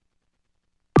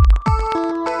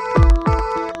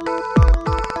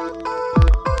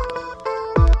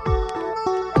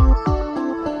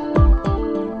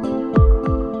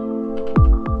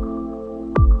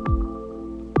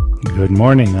Good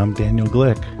morning, I'm Daniel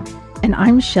Glick. And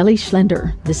I'm Shelley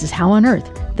Schlender. This is How on Earth,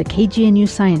 the KGNU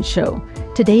Science Show.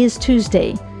 Today is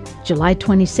Tuesday, July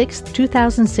 26,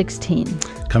 2016.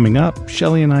 Coming up,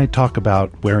 Shelley and I talk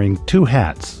about wearing two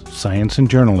hats, science and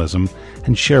journalism,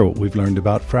 and share what we've learned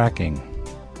about fracking.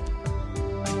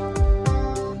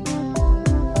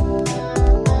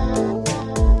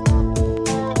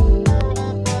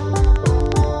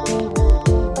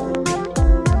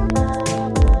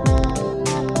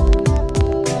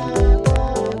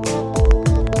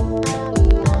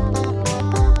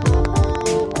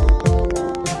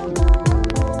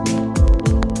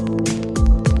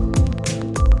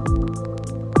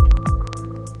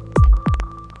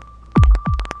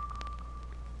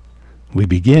 We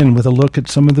begin with a look at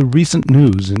some of the recent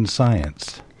news in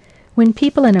science. When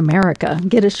people in America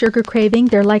get a sugar craving,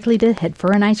 they're likely to head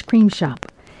for an ice cream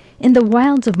shop. In the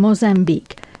wilds of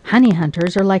Mozambique, honey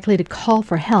hunters are likely to call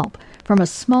for help from a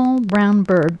small brown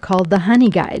bird called the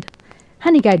honeyguide.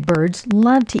 Honeyguide birds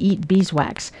love to eat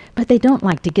beeswax, but they don't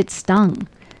like to get stung.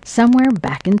 Somewhere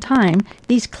back in time,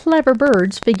 these clever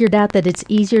birds figured out that it's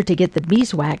easier to get the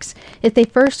beeswax if they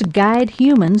first guide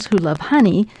humans who love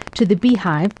honey to the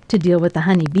beehive to deal with the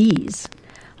honey bees.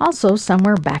 Also,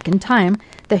 somewhere back in time,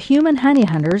 the human honey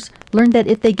hunters learned that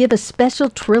if they give a special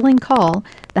trilling call,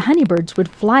 the honeybirds would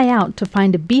fly out to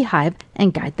find a beehive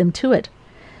and guide them to it.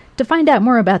 To find out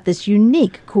more about this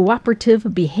unique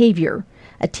cooperative behavior,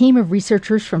 a team of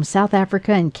researchers from South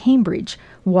Africa and Cambridge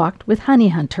walked with honey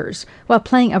hunters while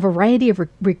playing a variety of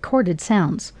recorded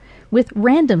sounds. With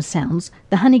random sounds,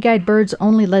 the honeyguide birds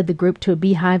only led the group to a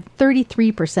beehive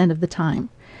 33% of the time.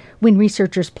 When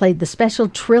researchers played the special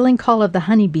trilling call of the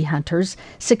honeybee hunters,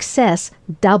 success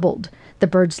doubled. The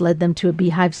birds led them to a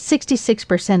beehive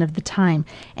 66% of the time.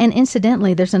 And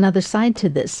incidentally, there's another side to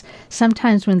this.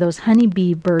 Sometimes when those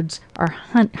honeybee birds are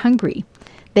hungry,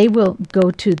 they will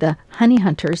go to the honey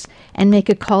hunters and make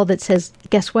a call that says,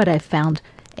 guess what, I found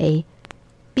a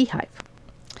beehive.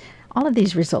 All of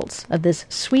these results of this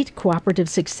sweet cooperative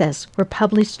success were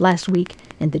published last week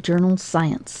in the journal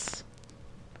Science.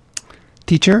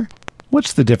 Teacher,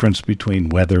 what's the difference between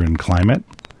weather and climate?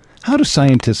 How do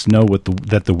scientists know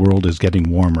that the world is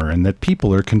getting warmer and that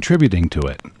people are contributing to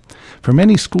it? For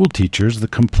many school teachers, the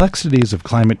complexities of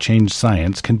climate change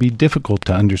science can be difficult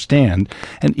to understand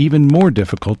and even more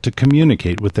difficult to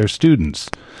communicate with their students.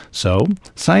 So,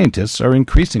 scientists are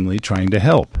increasingly trying to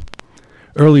help.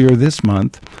 Earlier this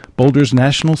month, Boulder's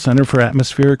National Center for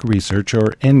Atmospheric Research,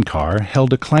 or NCAR,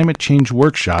 held a climate change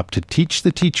workshop to teach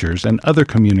the teachers and other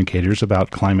communicators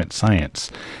about climate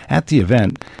science. At the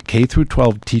event,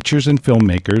 K-12 teachers and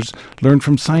filmmakers learned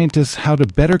from scientists how to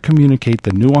better communicate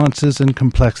the nuances and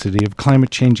complexity of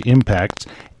climate change impacts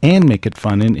and make it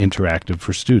fun and interactive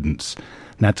for students.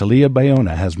 Natalia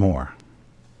Bayona has more.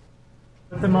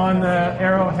 Put them on the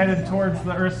arrow headed towards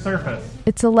the Earth's surface.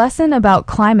 It's a lesson about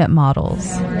climate models.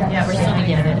 Yeah, we're still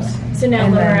beginners. So now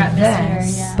lower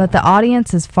atmosphere. But the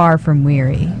audience is far from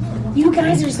weary. You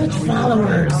guys are such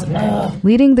followers.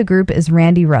 Leading the group is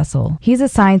Randy Russell. He's a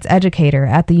science educator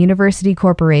at the University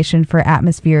Corporation for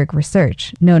Atmospheric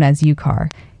Research, known as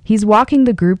UCAR. He's walking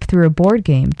the group through a board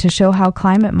game to show how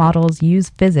climate models use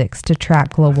physics to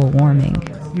track global warming.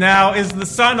 Now, is the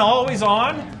sun always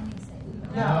on?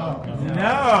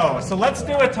 No. So let's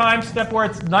do a time step where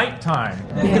it's nighttime.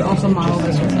 You could also model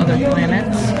this with other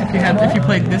planets. If you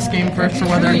played this game first for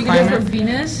weather and climate, for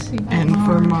Venus and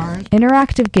for Mars.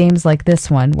 Interactive games like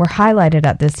this one were highlighted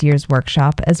at this year's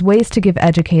workshop as ways to give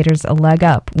educators a leg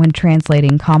up when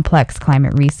translating complex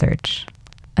climate research.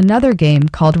 Another game,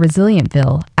 called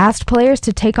Resilientville, asked players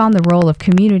to take on the role of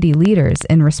community leaders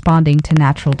in responding to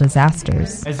natural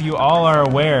disasters. As you all are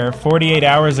aware, 48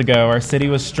 hours ago, our city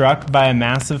was struck by a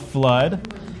massive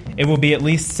flood. It will be at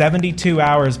least 72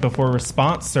 hours before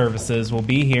response services will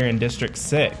be here in District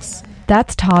 6.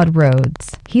 That's Todd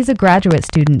Rhodes. He's a graduate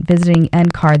student visiting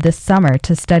NCAR this summer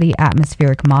to study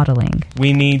atmospheric modeling.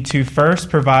 We need to first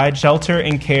provide shelter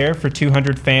and care for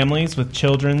 200 families with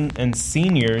children and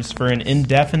seniors for an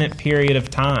indefinite period of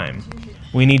time.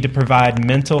 We need to provide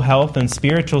mental health and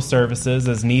spiritual services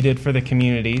as needed for the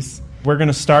communities. We're going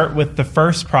to start with the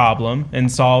first problem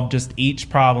and solve just each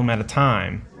problem at a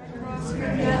time.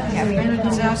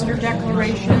 Disaster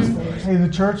declaration. Hey, the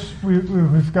church,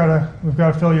 we've got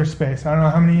to fill your space. I don't know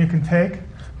how many you can take,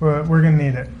 but we're going to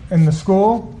need it. In the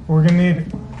school, we're going to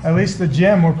need at least the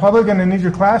gym. We're probably going to need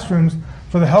your classrooms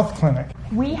for the health clinic.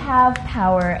 We have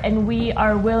power, and we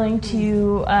are willing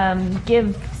to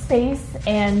give space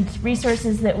and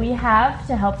resources that we have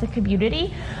to help the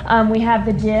community. We have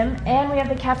the gym, and we have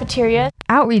the cafeteria.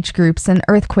 Outreach groups in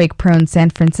earthquake-prone San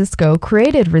Francisco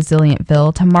created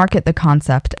Resilientville to market the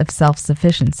concept of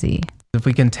self-sufficiency. If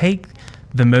we can take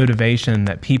the motivation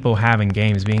that people have in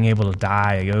games, being able to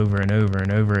die over and over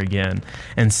and over again,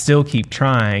 and still keep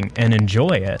trying and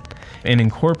enjoy it, and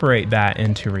incorporate that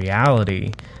into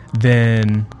reality,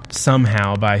 then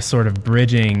somehow by sort of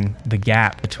bridging the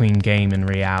gap between game and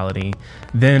reality,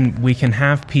 then we can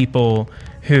have people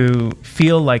who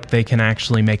feel like they can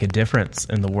actually make a difference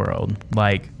in the world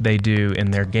like they do in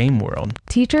their game world.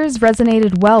 Teachers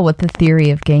resonated well with the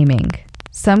theory of gaming.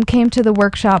 Some came to the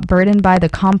workshop burdened by the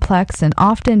complex and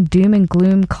often doom and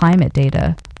gloom climate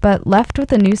data, but left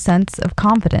with a new sense of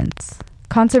confidence.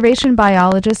 Conservation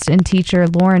biologist and teacher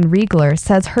Lauren Riegler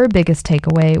says her biggest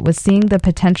takeaway was seeing the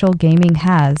potential gaming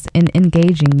has in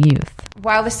engaging youth.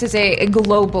 While this is a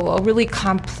global, a really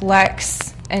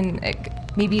complex and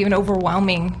maybe even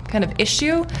overwhelming kind of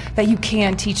issue, that you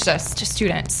can teach this to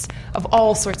students of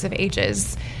all sorts of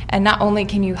ages. And not only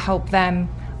can you help them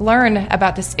learn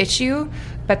about this issue,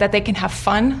 but that they can have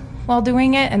fun while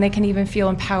doing it, and they can even feel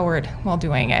empowered while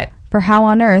doing it. For How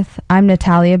on Earth, I'm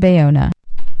Natalia Bayona.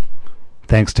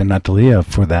 Thanks to Natalia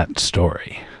for that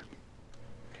story.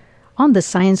 On the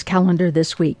science calendar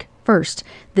this week, first,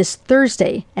 this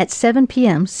Thursday at 7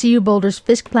 p.m., CU Boulder's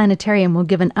Fisk Planetarium will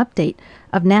give an update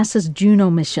of NASA's Juno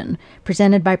mission,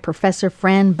 presented by Professor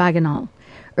Fran Bagenal.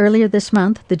 Earlier this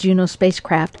month, the Juno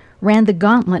spacecraft ran the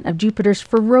gauntlet of Jupiter's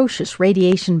ferocious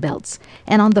radiation belts,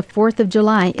 and on the 4th of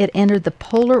July, it entered the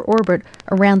polar orbit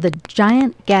around the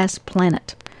giant gas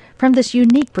planet. From this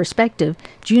unique perspective,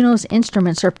 Juno's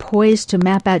instruments are poised to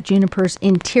map out Juniper's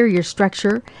interior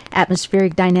structure,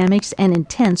 atmospheric dynamics, and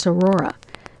intense aurora.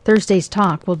 Thursday's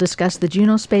talk will discuss the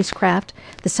Juno spacecraft,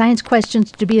 the science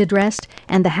questions to be addressed,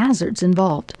 and the hazards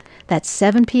involved. That's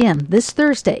 7 p.m. this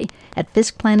Thursday at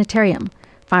Fisk Planetarium.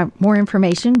 For more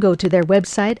information, go to their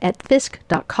website at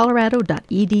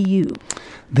fisk.colorado.edu.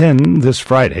 Then, this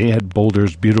Friday at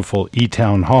Boulder's beautiful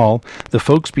E-Town Hall, the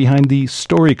folks behind the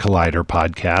Story Collider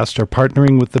podcast are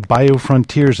partnering with the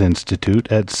BioFrontiers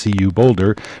Institute at CU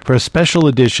Boulder for a special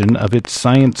edition of its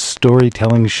science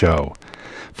storytelling show.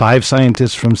 5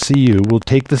 scientists from CU will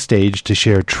take the stage to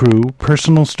share true,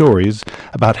 personal stories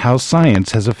about how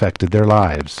science has affected their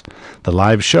lives. The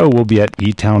live show will be at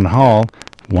E-Town Hall,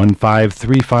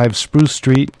 1535 Spruce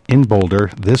Street in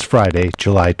Boulder this Friday,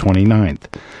 July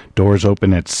 29th. Doors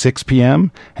open at 6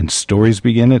 p.m. and stories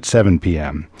begin at 7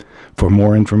 p.m. For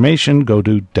more information, go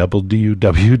to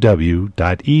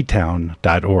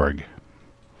www.etown.org.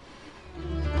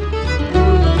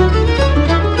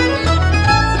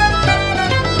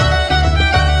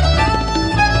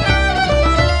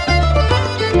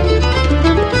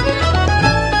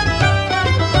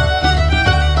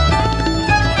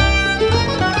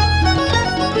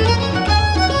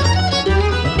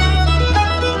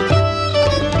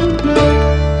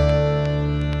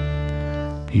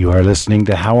 You are listening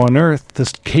to How on Earth, the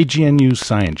KGNU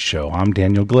Science Show. I'm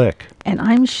Daniel Glick. And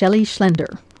I'm Shelley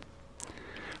Schlender.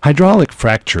 Hydraulic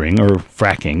fracturing, or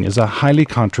fracking, is a highly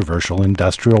controversial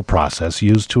industrial process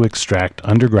used to extract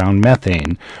underground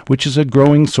methane, which is a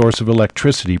growing source of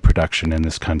electricity production in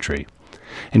this country.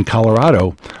 In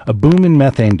Colorado, a boom in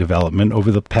methane development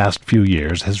over the past few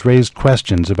years has raised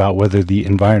questions about whether the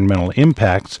environmental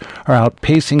impacts are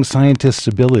outpacing scientists'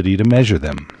 ability to measure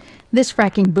them. This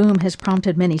fracking boom has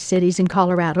prompted many cities in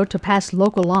Colorado to pass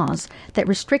local laws that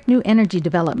restrict new energy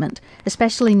development,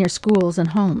 especially near schools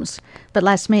and homes. But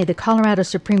last May, the Colorado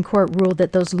Supreme Court ruled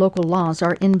that those local laws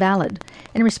are invalid.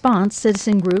 In response,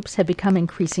 citizen groups have become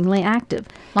increasingly active,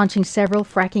 launching several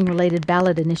fracking-related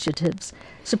ballot initiatives.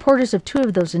 Supporters of 2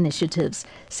 of those initiatives,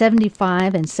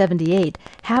 75 and 78,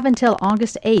 have until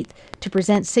August 8th to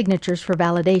present signatures for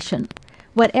validation.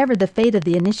 Whatever the fate of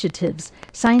the initiatives,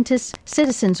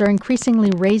 citizens are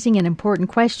increasingly raising an important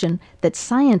question that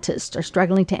scientists are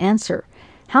struggling to answer.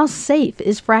 How safe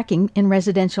is fracking in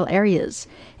residential areas?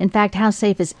 In fact, how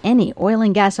safe is any oil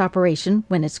and gas operation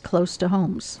when it's close to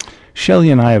homes?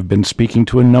 Shelley and I have been speaking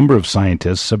to a number of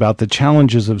scientists about the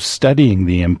challenges of studying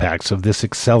the impacts of this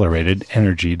accelerated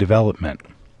energy development.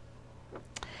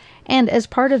 And as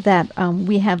part of that,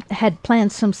 we have had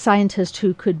planned some scientists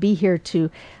who could be here to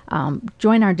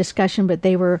join our discussion, but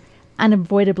they were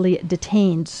unavoidably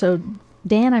detained. So,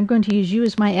 Dan, I'm going to use you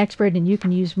as my expert, and you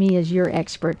can use me as your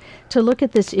expert to look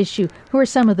at this issue. Who are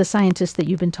some of the scientists that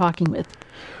you've been talking with?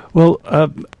 Well,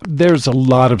 there's a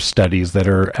lot of studies that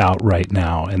are out right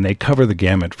now, and they cover the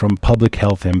gamut from public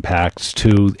health impacts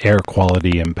to air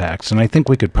quality impacts. And I think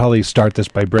we could probably start this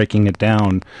by breaking it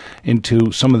down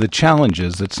into some of the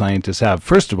challenges that scientists have.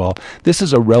 First of all, this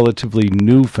is a relatively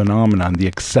new phenomenon, the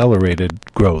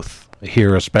accelerated growth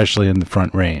here, especially in the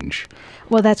Front Range.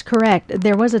 Well, that's correct.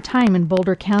 There was a time in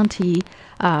Boulder County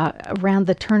around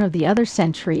the turn of the other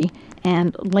century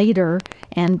and later,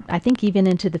 and I think even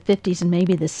into the 50s and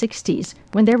maybe the 60s,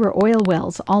 when there were oil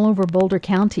wells all over Boulder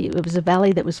County. It was a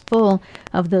valley that was full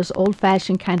of those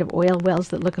old-fashioned kind of oil wells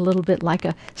that look a little bit like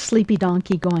a sleepy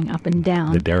donkey going up and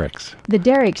down. The derricks. The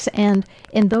derricks, and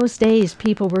in those days,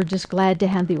 people were just glad to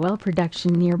have the oil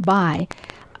production nearby.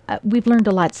 We've learned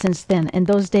a lot since then. In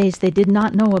those days, they did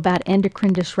not know about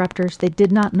endocrine disruptors. They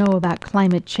did not know about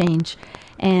climate change.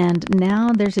 And now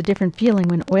there's a different feeling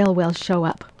when oil wells show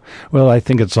up. Well, I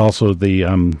think it's also the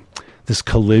this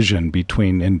collision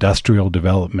between industrial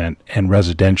development and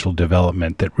residential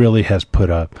development that really has put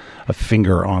a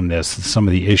finger on this, some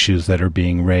of the issues that are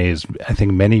being raised. I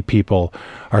think many people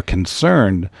are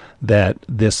concerned that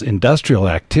this industrial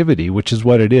activity, which is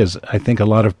what it is, I think a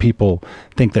lot of people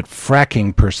think that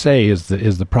fracking per se is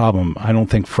the problem. I don't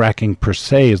think fracking per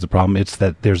se is the problem. It's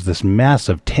that there's this mass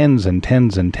of tens and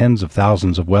tens and tens of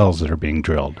thousands of wells that are being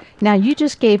drilled. Now, you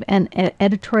just gave an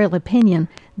editorial opinion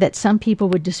that some people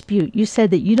would dispute. You said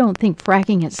that you don't think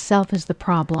fracking itself is the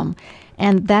problem.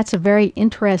 And that's a very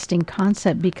interesting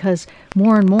concept because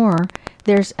more and more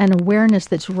there's an awareness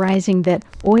that's rising that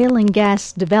oil and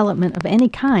gas development of any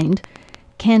kind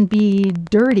can be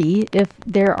dirty if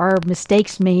there are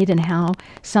mistakes made in how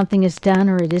something is done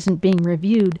or it isn't being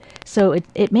reviewed. So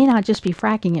it may not just be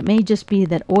fracking. It may just be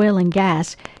that oil and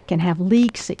gas can have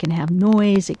leaks, it can have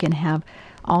noise, it can have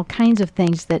all kinds of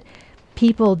things that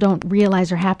people don't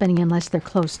realize are happening unless they're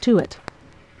close to it.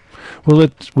 Well,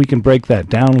 we can break that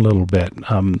down a little bit.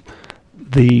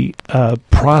 The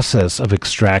process of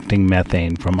extracting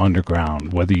methane from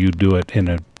underground, whether you do it in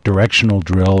a directional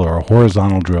drill or a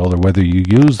horizontal drill, or whether you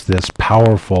use this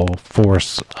powerful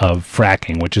force of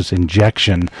fracking, which is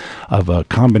injection of a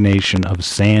combination of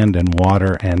sand and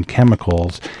water and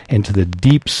chemicals into the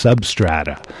deep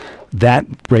substrata,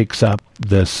 that breaks up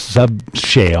the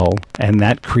subshale, and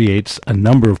that creates a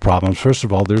number of problems. First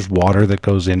of all, there's water that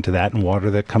goes into that and water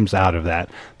that comes out of that.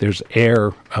 There's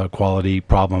air quality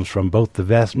problems from both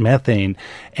the methane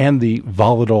and the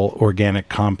volatile organic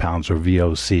compounds, or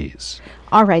VOCs.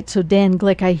 All right, so Dan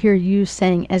Glick, I hear you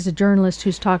saying, as a journalist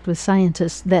who's talked with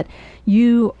scientists, that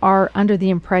you are under the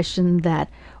impression that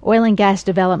oil and gas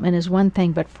development is one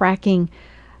thing, but fracking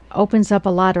opens up a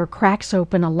lot or cracks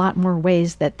open a lot more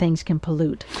ways that things can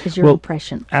pollute, is your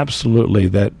impression? Absolutely,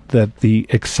 that the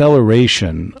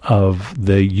acceleration of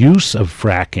the use of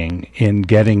fracking in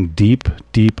getting deep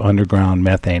underground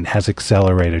methane has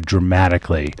accelerated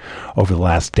dramatically over the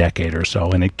last decade or so,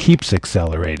 and it keeps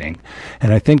accelerating.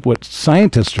 And I think what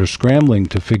scientists are scrambling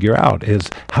to figure out is,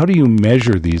 how do you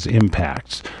measure these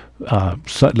impacts?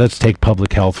 So let's take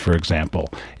public health, for example.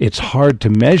 It's hard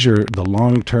to measure the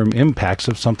long-term impacts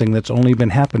of something that's only been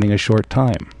happening a short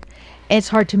time. It's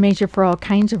hard to measure for all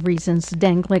kinds of reasons,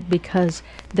 Dan Glick, because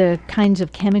the kinds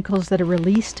of chemicals that are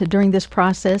released during this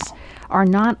process are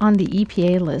not on the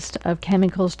EPA list of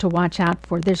chemicals to watch out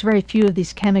for. There's very few of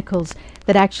these chemicals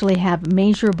that actually have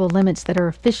measurable limits that are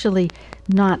officially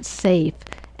not safe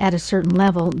at a certain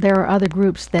level. There are other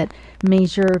groups that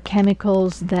measure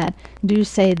chemicals that do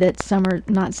say that some are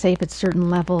not safe at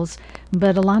certain levels,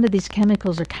 but a lot of these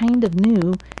chemicals are kind of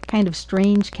new, kind of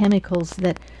strange chemicals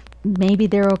that maybe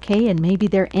they're okay and maybe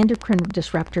they're endocrine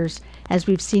disruptors, as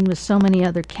we've seen with so many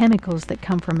other chemicals that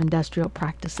come from industrial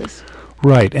practices.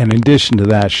 Right, and in addition to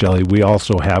that, Shelley, we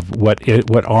also have what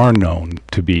are known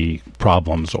to be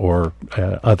problems or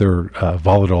other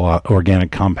volatile organic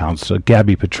compounds. So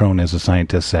Gabby Petrone is a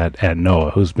scientist at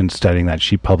NOAA who's been studying that.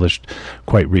 She published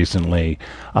quite recently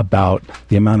about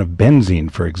the amount of benzene,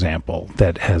 for example,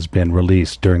 that has been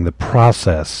released during the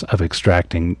process of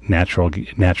extracting natural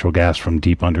gas from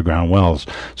deep underground wells.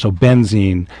 So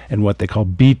benzene and what they call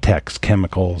BTEX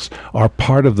chemicals are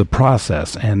part of the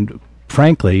process, and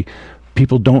frankly,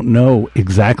 people don't know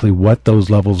exactly what those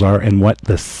levels are and what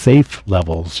the safe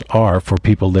levels are for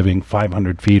people living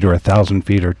 500 feet or 1,000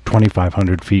 feet or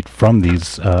 2,500 feet from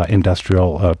these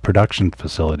industrial production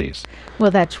facilities. Well,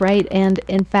 that's right. And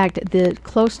in fact, the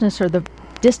closeness or the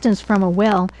distance from a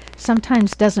well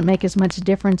sometimes doesn't make as much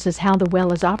difference as how the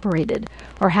well is operated,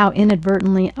 or how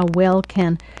inadvertently a well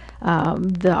can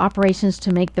the operations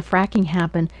to make the fracking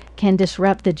happen can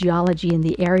disrupt the geology in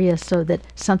the area so that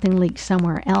something leaks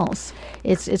somewhere else.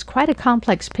 It's quite a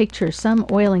complex picture. Some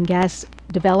oil and gas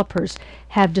developers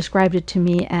have described it to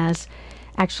me as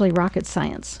actually rocket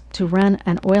science. To run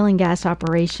an oil and gas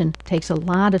operation takes a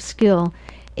lot of skill.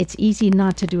 It's easy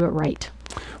not to do it right.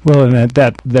 Well, and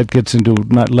that gets into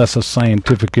not less a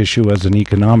scientific issue as an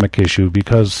economic issue,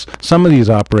 because some of these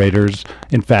operators,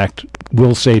 in fact,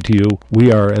 will say to you,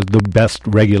 "We are the best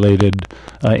regulated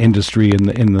industry in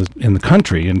the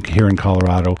country." And here in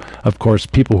Colorado, of course,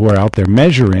 people who are out there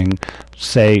measuring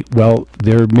say, "Well,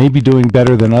 they're maybe doing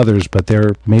better than others, but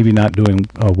they're maybe not doing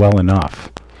well enough."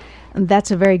 And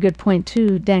that's a very good point,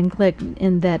 too, Dan Glick,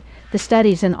 in that the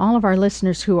studies and all of our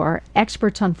listeners who are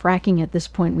experts on fracking at this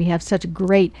point, we have such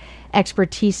great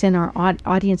expertise in our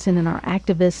audience and in our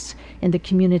activists in the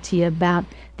community about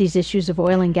these issues of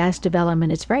oil and gas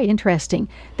development. It's very interesting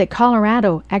that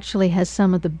Colorado actually has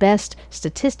some of the best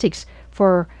statistics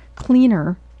for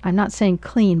cleaner, I'm not saying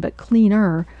clean, but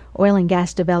cleaner oil and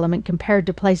gas development compared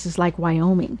to places like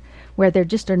Wyoming, where there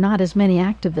just are not as many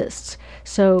activists.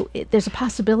 So there's a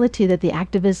possibility that the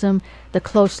activism, the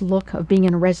close look of being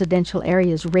in a residential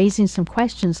area is raising some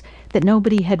questions that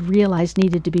nobody had realized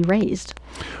needed to be raised.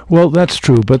 Well, that's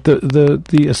true, but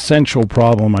the essential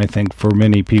problem, I think, for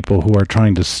many people who are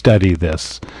trying to study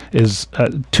this is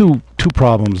two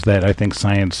problems that I think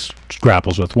science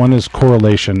grapples with. One is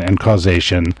correlation and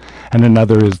causation, and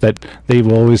another is that they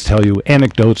will always tell you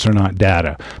anecdotes are not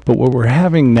data. But what we're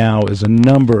having now is a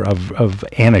number of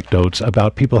anecdotes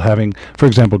about people having, for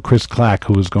example, Chris Clack,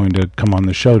 who was going to come on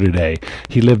the show today,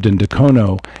 he lived in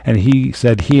Dacono, and he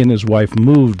said he and his wife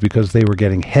moved because they were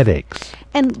getting headaches.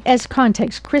 And as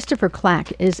context, Christopher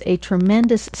Clack is a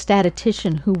tremendous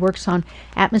statistician who works on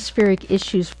atmospheric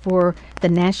issues for the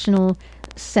National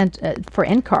for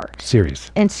NCAR.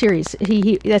 Ceres. And Ceres.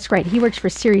 He that's right. He works for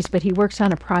Ceres, but he works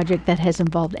on a project that has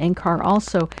involved NCAR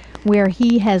also, where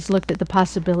he has looked at the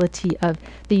possibility of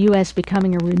the U.S.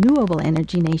 becoming a renewable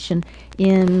energy nation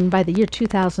by the year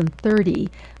 2030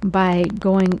 by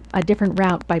going a different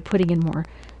route, by putting in more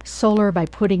solar, by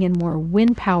putting in more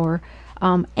wind power,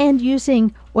 and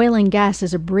using oil and gas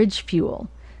as a bridge fuel.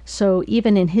 So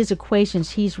even in his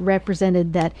equations, he's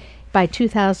represented that by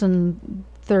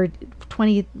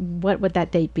 2020, what would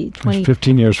that date be?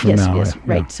 15 years from now. Yes, right.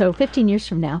 right. So 15 years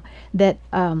from now, that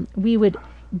we would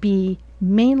be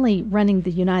mainly running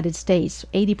the United States,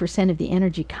 80% of the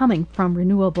energy coming from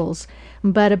renewables,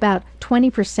 but about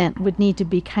 20% would need to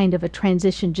be kind of a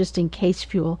transition just in case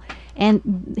fuel.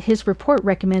 And his report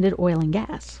recommended oil and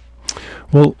gas.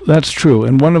 Well, that's true.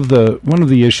 And one of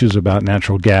the issues about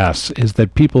natural gas is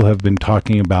that people have been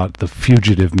talking about the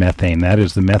fugitive methane. That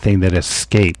is the methane that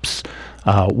escapes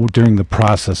during the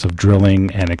process of drilling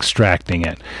and extracting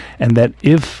it. And that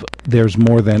if there's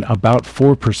more than about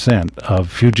 4%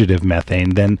 of fugitive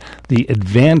methane, then the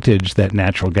advantage that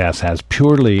natural gas has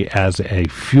purely as a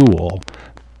fuel,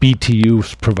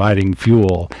 BTUs providing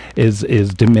fuel, is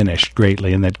diminished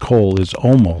greatly, and that coal is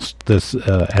almost this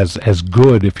as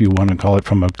good, if you want to call it,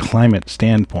 from a climate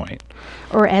standpoint.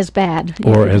 Or as bad.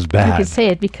 Or as bad. You could say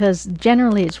it, because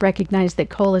generally it's recognized that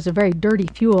coal is a very dirty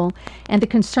fuel, and the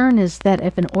concern is that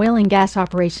if an oil and gas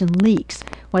operation leaks,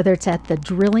 whether it's at the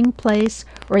drilling place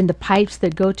or in the pipes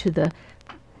that go to the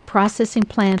processing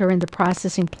plant or in the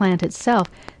processing plant itself,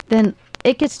 then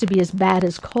it gets to be as bad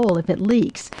as coal if it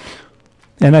leaks.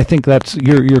 And I think that's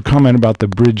your comment about the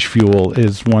bridge fuel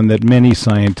is one that many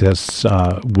scientists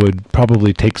would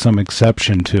probably take some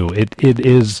exception to. It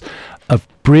is a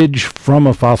bridge from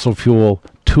a fossil fuel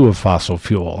to a fossil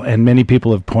fuel. And many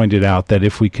people have pointed out that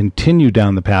if we continue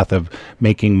down the path of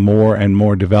making more and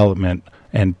more development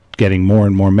and getting more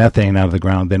and more methane out of the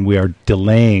ground, then we are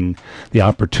delaying the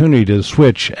opportunity to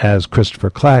switch, as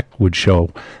Christopher Clack would show,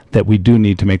 that we do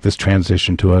need to make this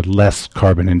transition to a less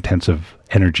carbon-intensive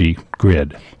energy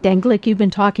grid. Dan Glick, you've been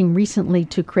talking recently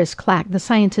to Chris Clack, the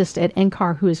scientist at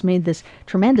NCAR who has made this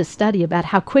tremendous study about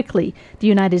how quickly the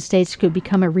United States could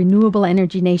become a renewable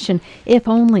energy nation if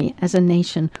only as a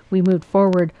nation we moved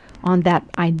forward on that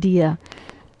idea.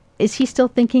 Is he still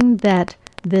thinking that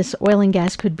this oil and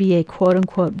gas could be a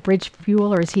quote-unquote bridge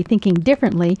fuel, or is he thinking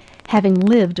differently, having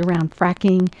lived around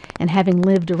fracking and having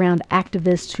lived around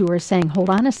activists who are saying, hold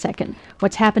on a second,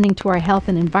 what's happening to our health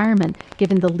and environment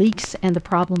given the leaks and the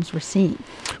problems we're seeing?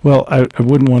 Well, I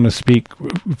wouldn't want to speak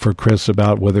for Chris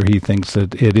about whether he thinks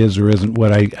that it is or isn't.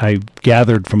 What I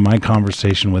gathered from my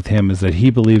conversation with him is that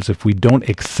he believes if we don't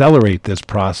accelerate this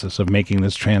process of making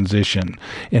this transition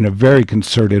in a very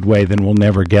concerted way, then we'll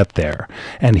never get there.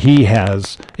 And he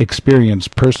has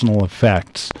experienced personal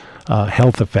effects,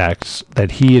 health effects,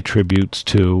 that he attributes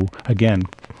to, again,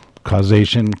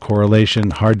 causation,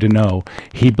 correlation, hard to know.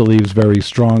 He believes very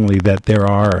strongly that there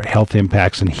are health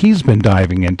impacts, and he's been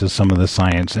diving into some of the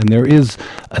science. And there is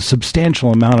a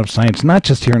substantial amount of science, not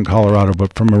just here in Colorado,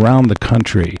 but from around the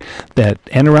country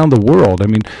and around the world. I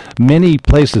mean, many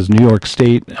places, New York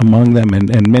State among them,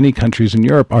 and many countries in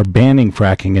Europe are banning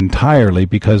fracking entirely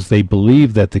because they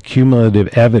believe that the cumulative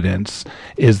evidence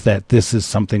is that this is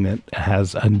something that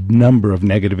has a number of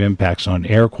negative impacts on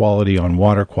air quality, on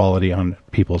water quality, on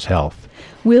people's health.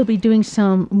 We'll be doing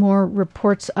some more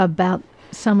reports about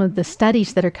some of the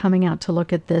studies that are coming out to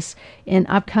look at this in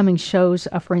upcoming shows.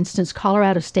 For instance,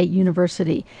 Colorado State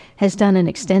University has done an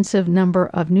extensive number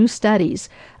of new studies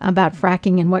about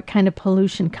fracking and what kind of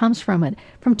pollution comes from it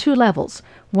from two levels.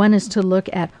 One is to look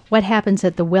at what happens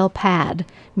at the well pad,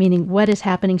 meaning what is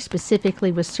happening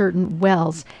specifically with certain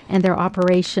wells and their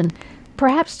operation,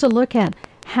 perhaps to look at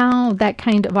how that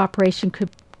kind of operation could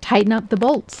tighten up the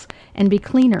bolts and be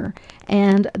cleaner.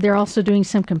 And they're also doing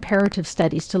some comparative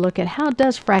studies to look at how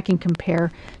does fracking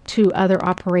compare to other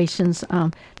operations.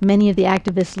 Many of the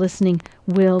activists listening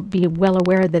will be well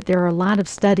aware that there are a lot of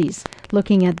studies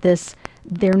looking at this.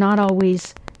 They're not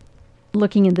always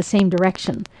looking in the same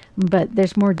direction, but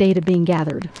there's more data being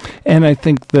gathered. And I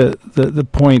think the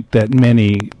point that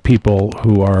many people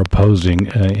who are opposing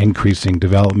increasing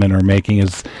development are making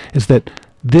is that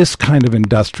this kind of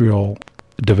industrial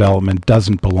development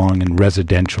doesn't belong in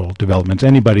residential developments.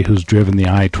 Anybody who's driven the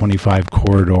I-25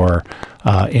 corridor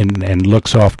and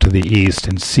looks off to the east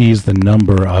and sees the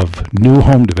number of new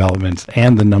home developments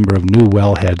and the number of new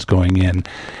wellheads going in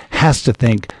has to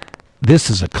think this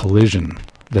is a collision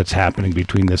that's happening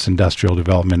between this industrial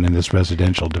development and this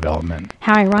residential development.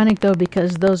 How ironic, though,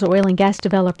 because those oil and gas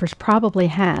developers probably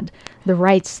had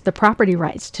the property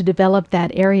rights to develop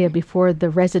that area before the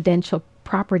residential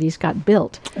properties got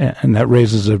built. And that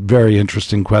raises a very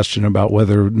interesting question about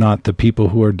whether or not the people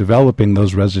who are developing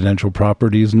those residential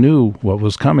properties knew what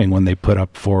was coming when they put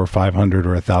up 400 or 500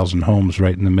 or 1,000 homes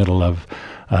right in the middle of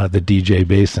the DJ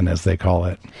Basin, as they call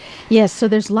it. Yes, so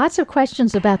there's lots of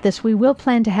questions about this. We will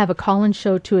plan to have a call-in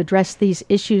show to address these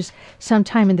issues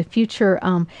sometime in the future.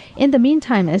 In the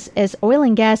meantime, as oil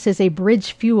and gas is a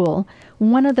bridge fuel,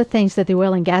 one of the things that the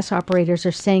oil and gas operators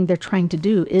are saying they're trying to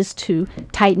do is to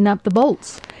tighten up the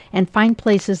bolts and find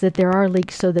places that there are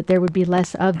leaks so that there would be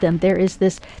less of them. There is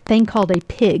this thing called a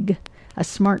PIG, a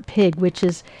smart pig, which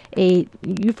is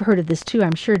you've heard of this too,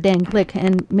 I'm sure Dan Glick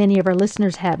and many of our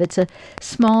listeners have. It's a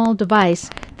small device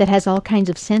that has all kinds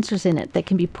of sensors in it that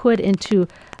can be put into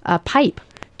a pipe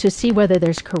to see whether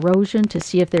there's corrosion, to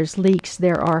see if there's leaks.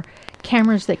 There are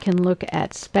cameras that can look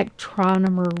at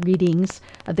spectrometer readings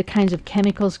of the kinds of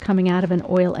chemicals coming out of an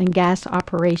oil and gas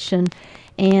operation.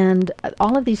 And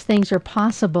all of these things are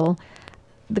possible.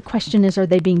 The question is, are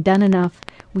they being done enough?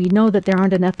 We know that there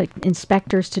aren't enough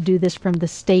inspectors to do this from the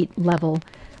state level.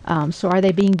 So are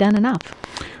they being done enough?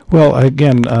 Well,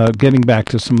 again, getting back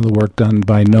to some of the work done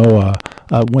by NOAA,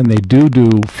 when they do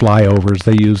flyovers,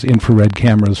 they use infrared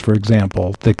cameras, for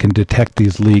example, that can detect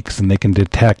these leaks, and they can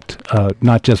detect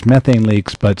not just methane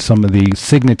leaks, but some of the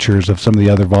signatures of some of the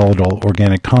other volatile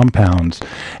organic compounds.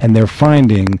 And they're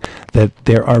finding that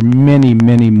there are many,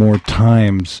 many more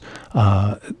times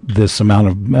this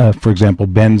amount of, for example,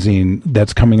 benzene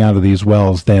that's coming out of these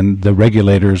wells than the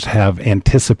regulators have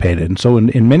anticipated. And so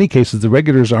in many cases, the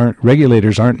regulators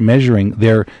aren't measuring,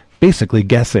 they're basically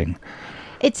guessing.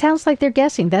 It sounds like they're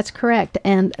guessing. That's correct.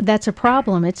 And that's a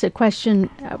problem. It's a question,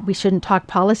 we shouldn't talk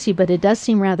policy, but it does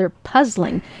seem rather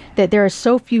puzzling that there are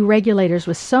so few regulators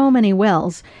with so many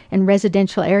wells in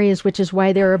residential areas, which is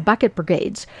why there are bucket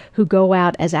brigades who go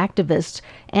out as activists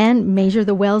and measure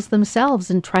the wells themselves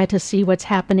and try to see what's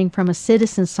happening from a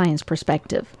citizen science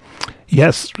perspective.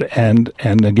 Yes, and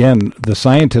again, the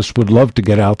scientists would love to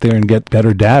get out there and get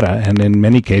better data, and in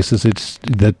many cases it's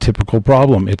the typical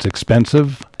problem. It's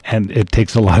expensive, and it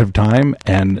takes a lot of time,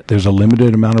 and there's a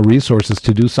limited amount of resources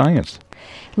to do science.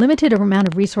 Limited amount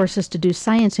of resources to do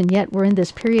science, and yet we're in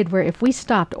this period where if we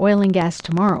stopped oil and gas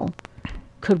tomorrow,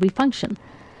 could we function?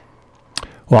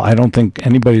 Well, I don't think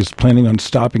anybody's planning on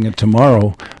stopping it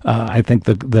tomorrow. I think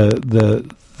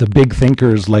the big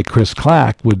thinkers like Chris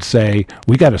Clack would say,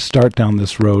 we got to start down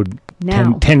this road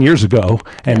now. 10 years ago,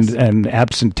 and, Yes. and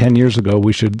absent 10 years ago,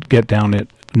 we should get down it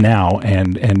now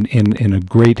and in a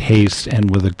great haste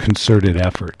and with a concerted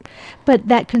effort. But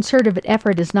that concerted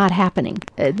effort is not happening.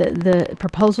 The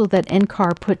proposal that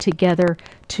NCAR put together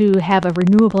to have a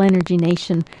renewable energy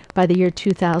nation by the year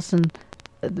 2000,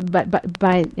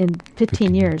 by in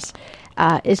 15 years,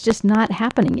 It's just not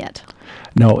happening yet.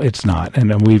 No, it's not.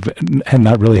 And we've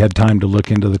not really had time to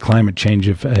look into the climate change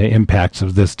impacts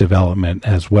of this development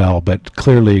as well. But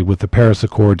clearly, with the Paris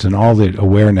Accords and all the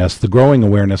awareness, the growing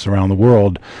awareness around the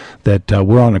world, that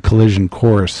we're on a collision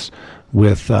course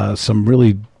with some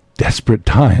really desperate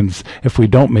times if we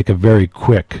don't make a very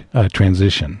quick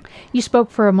transition. You spoke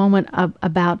for a moment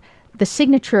about the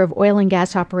signature of oil and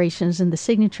gas operations and the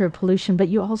signature of pollution, but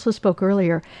you also spoke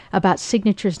earlier about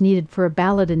signatures needed for a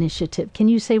ballot initiative. Can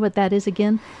you say what that is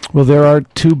again? Well, there are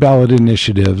 2 ballot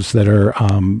initiatives that are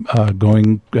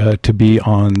going to be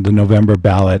on the November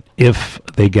ballot if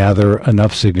they gather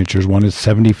enough signatures. One is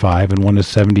 75 and one is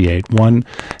 78. One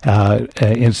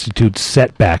institutes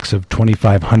setbacks of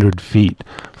 2,500 feet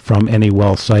from any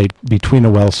well site, between a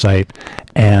well site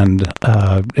and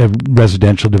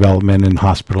residential development and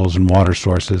hospitals and water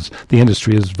sources. The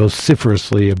industry has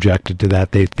vociferously objected to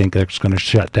that. They think it's going to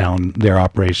shut down their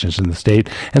operations in the state.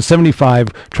 And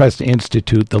 75 tries to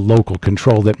institute the local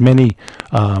control that many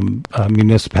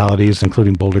municipalities,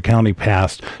 including Boulder County,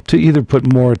 passed to either put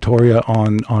moratoria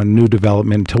on new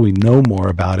development until we know more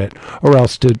about it, or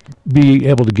else to be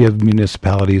able to give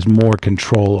municipalities more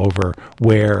control over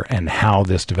where and how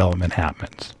this development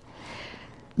happens.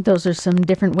 Those are some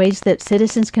different ways that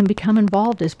citizens can become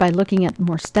involved, is by looking at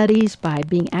more studies, by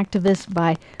being activists,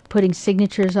 by putting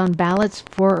signatures on ballots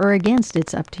for or against.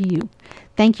 It's up to you.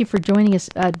 Thank you for joining us,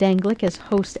 Dan Glick, as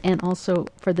host, and also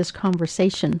for this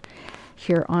conversation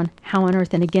here on How on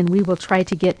Earth. And again, we will try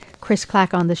to get Chris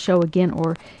Clack on the show again,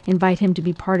 or invite him to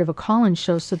be part of a call-in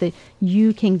show so that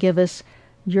you can give us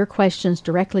your questions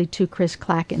directly to Chris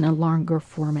Clack in a longer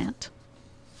format.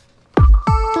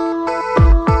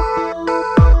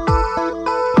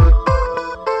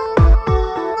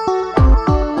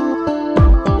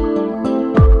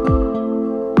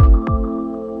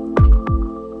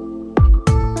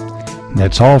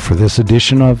 That's all for this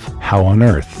edition of How on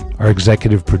Earth. Our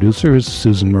executive producer is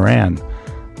Susan Moran.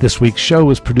 This week's show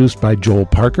was produced by Joel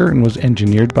Parker and was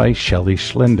engineered by Shelley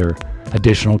Schlender.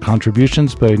 Additional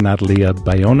contributions by Natalia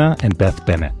Bayona and Beth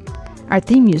Bennett. Our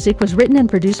theme music was written and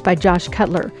produced by Josh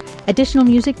Cutler. Additional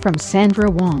music from Sandra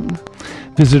Wong.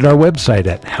 Visit our website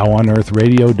at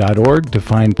howonearthradio.org to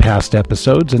find past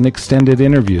episodes and extended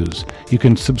interviews. You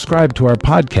can subscribe to our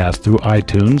podcast through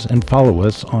iTunes and follow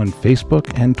us on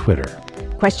Facebook and Twitter.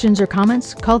 Questions or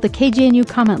comments? Call the KGNU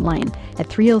comment line at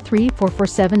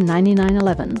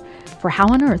 303-447-9911. For How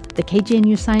on Earth, the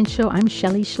KGNU Science Show, I'm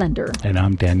Shelley Schlender. And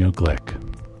I'm Daniel Glick.